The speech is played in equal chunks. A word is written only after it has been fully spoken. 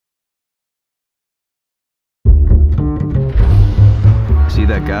See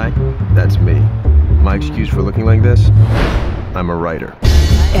that guy? That's me. My excuse for looking like this? I'm a writer.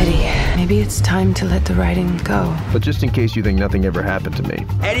 Eddie, maybe it's time to let the writing go. But just in case you think nothing ever happened to me.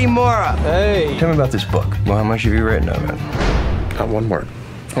 Eddie Mora! Hey! Tell me about this book. Well, how much have you written of it? Not one word.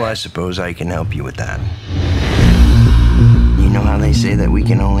 Well, I suppose I can help you with that. You know how they say that we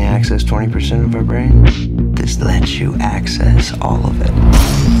can only access 20% of our brain? This lets you access all of it.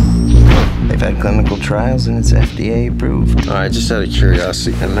 They've had clinical trials and it's FDA approved. All right, just out of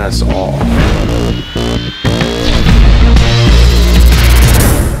curiosity, and that's all.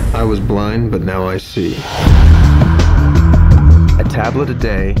 I was blind, but now I see. A tablet a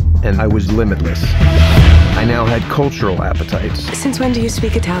day, and I was limitless. I now had cultural appetites. Since when do you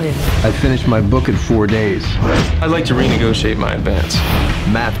speak Italian? I finished my book in 4 days. I'd like to renegotiate my advance.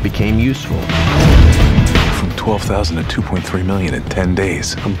 Math became useful. From 12,000 to 2.3 million in 10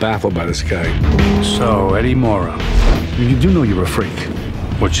 days. I'm baffled by this guy. So, Eddie Mora, you do know you're a freak.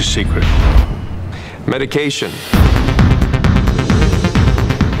 What's your secret? Medication.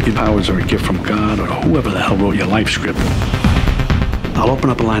 Your powers are a gift from God or whoever the hell wrote your life script. I'll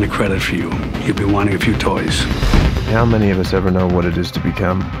open up a line of credit for you. You'll be wanting a few toys. How many of us ever know what it is to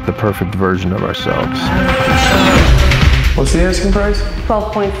become the perfect version of ourselves? What's the asking price?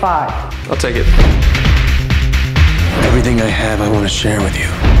 12.5. I'll take it. Everything I have, I want to share with you.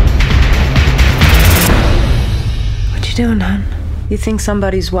 What you doing, hon? You think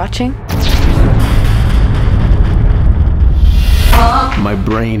somebody's watching? My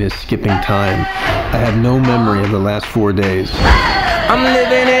brain is skipping time. I have no memory of the last 4 days. I'm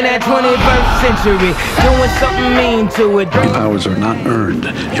living in that 21st century, doing something mean to it. Your powers are not earned.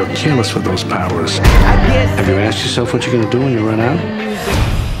 You're careless with those powers. Have you asked yourself what you're going to do when you run out?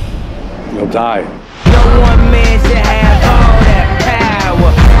 You'll die. No one man should have all that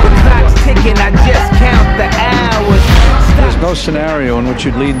power. The clock's ticking, I just count the hours. There's no scenario in which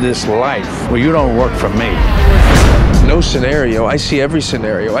you'd lead this life where you don't work for me. No scenario. I see every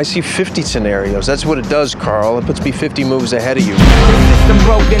scenario. I see 50 scenarios. That's what it does, Carl. It puts me 50 moves ahead of you. The system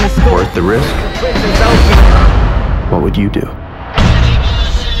broken, the school. Worth the risk? What would you do?